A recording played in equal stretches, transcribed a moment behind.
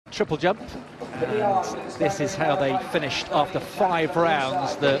triple jump, and this is how they finished after 5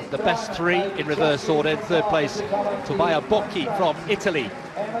 rounds. The best 3 in reverse order. In third place, Tobia Bocchi from Italy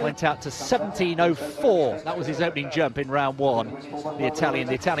went out to 17.04. That was his opening jump in round 1, the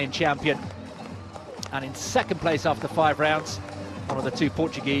Italian champion. And in second place after 5 rounds, one of the 2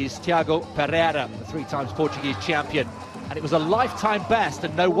 Portuguese, Tiago Pereira, the 3 times Portuguese champion. And it was a lifetime best,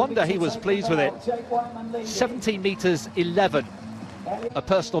 and no wonder he was pleased with it. 17 meters 11, a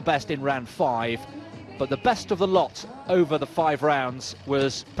personal best in round 5. But the best of the lot over the 5 rounds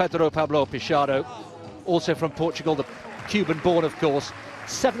was Pedro Pablo Pichardo, also from Portugal, the Cuban-born, of course.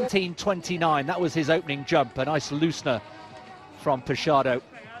 17.29, that was his opening jump. A nice loosener from Pichardo,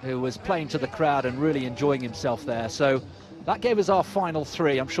 who was playing to the crowd and really enjoying himself there. So that gave us our final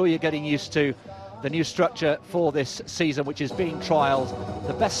 3. I'm sure you're getting used to the new structure for this season, which is being trialled.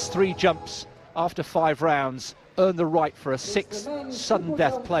 The best 3 jumps after 5 rounds earn the right for a 6th sudden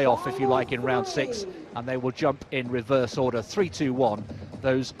death playoff, if you like, in round 6, and they will jump in reverse order, 3, 2, 1.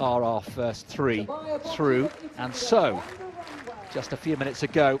 Those are our first 3 through. And so, just a few minutes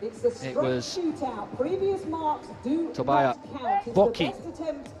ago, it was Tobia Bocchi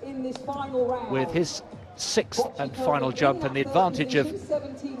with his 6th and final jump, and the advantage of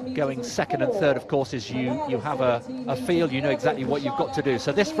going second and third, of course, is you have a feel, you know exactly what you've got to do.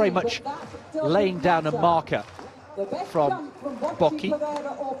 So this very much laying down a marker from Bocchi.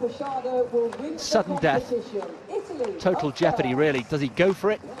 Sudden death, total jeopardy really. Does he go for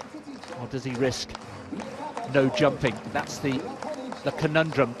it, or does he risk no jumping? That's the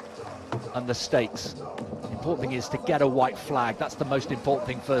conundrum and the stakes. The important thing is to get a white flag. That's the most important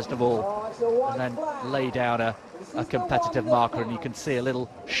thing first of all, and then lay down a competitive marker. And you can see a little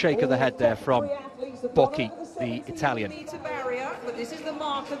shake of the head there from Bocchi, the Italian.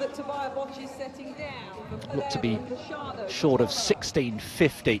 Looked to be short of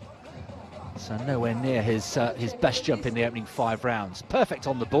 16.50, so nowhere near his best jump in the opening 5 rounds. Perfect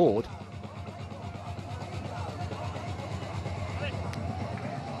on the board.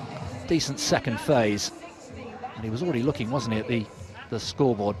 Decent second phase, and he was already looking, wasn't he, at the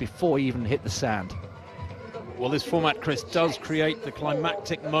scoreboard before he even hit the sand. Well, this format, Chris, does create the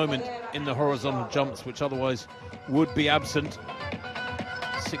climactic moment in the horizontal jumps, which otherwise would be absent.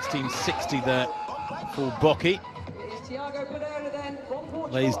 16.60 there for Bocchi.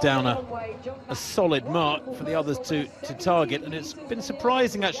 Lays down a solid mark for the others to target, and it's been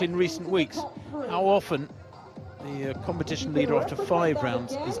surprising actually in recent weeks how often the competition leader after 5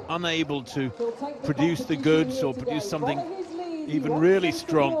 rounds is unable to produce the goods or produce something even really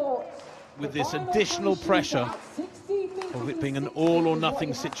strong, with this additional pressure of it being an all or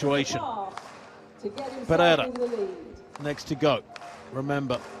nothing situation. Pereira next to go.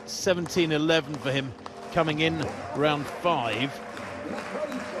 Remember, 17.11 for him coming in round 5.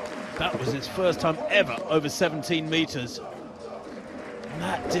 That was his first time ever over 17 meters. And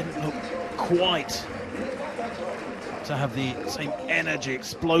that didn't look quite to have the same energy,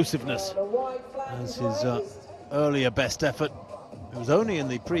 explosiveness as his earlier best effort. It was only in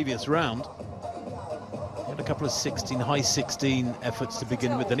the previous round. He had a couple of high 16 efforts to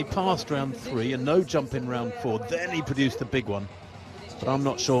begin with. Then he passed round 3 and no jump in round 4. Then he produced the big one. But I'm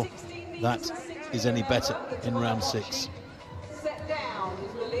not sure that is any better in round 6.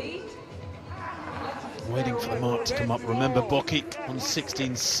 Waiting for the mark to come up. Remember, Bocchi on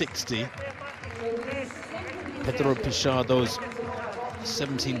 16.60. Pedro Pichardo's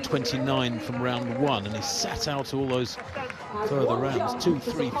 17.29 from round 1, and he sat out all those further rounds, 2,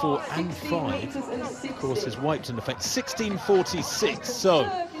 3, 4 and 5. Of course, is wiped in effect. 16.46, so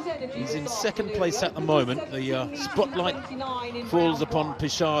he's in second place at the moment. The spotlight falls upon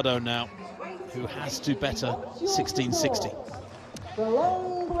Pichardo now, who has to better 16.60.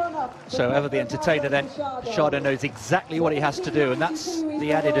 So ever the entertainer then, Pichardo knows exactly what he has to do, and that's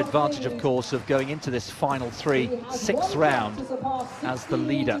the added advantage, of course, of going into this final 6th round as the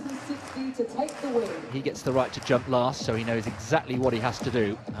leader. He gets the right to jump last, so he knows exactly what he has to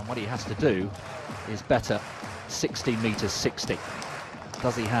do, and what he has to do is better 16 meters 60.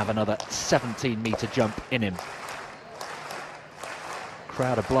 Does he have another 17-meter jump in him?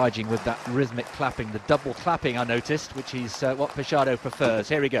 Crowd obliging with that rhythmic clapping, the double clapping I noticed, which is what Pichardo prefers.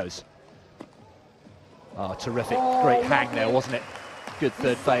 Here he goes. Oh, terrific. Great hang there, wasn't it? Good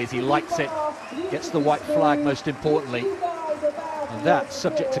third phase. He likes it. Gets the white flag, most importantly. And that,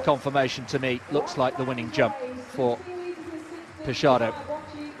 subject to confirmation to me, looks like the winning jump for Pichardo.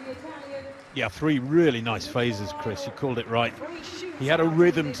 Yeah, 3 really nice phases, Chris. You called it right. He had a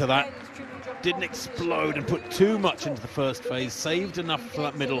rhythm to that. Didn't explode and put too much into the first phase, saved enough for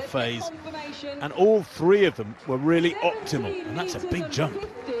that middle phase, and all 3 of them were really optimal, and that's a big jump.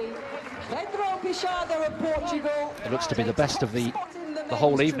 It looks to be the best of the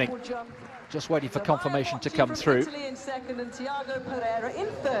whole evening. Just waiting for confirmation to come through. Good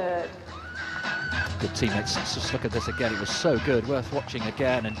teammates. Let's just look at this again. It was so good, worth watching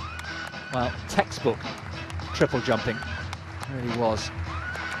again. And, well, textbook triple jumping. It really was.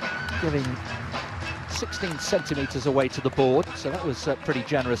 Giving 16 centimetres away to the board, so that was pretty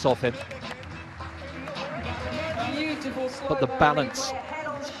generous of him. But the balance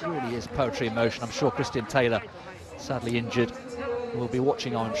really is poetry in motion. I'm sure Christian Taylor, sadly injured, will be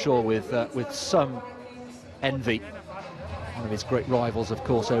watching, I'm sure, with some envy. One of his great rivals, of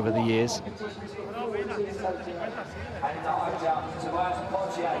course, over the years.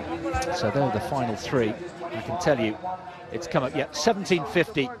 So there are the final three. I can tell you, it's come up yet.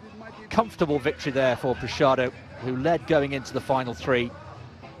 17.50, comfortable victory there for Preciado, who led going into the final three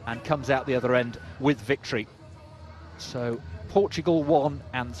and comes out the other end with victory. So Portugal 1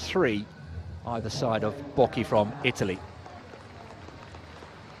 and 3, either side of Bocchi from Italy.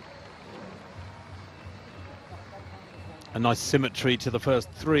 A nice symmetry to the first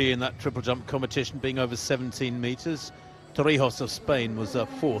three in that triple jump competition, being over 17 metres. Torrijos of Spain was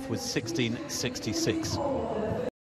fourth with 16.66.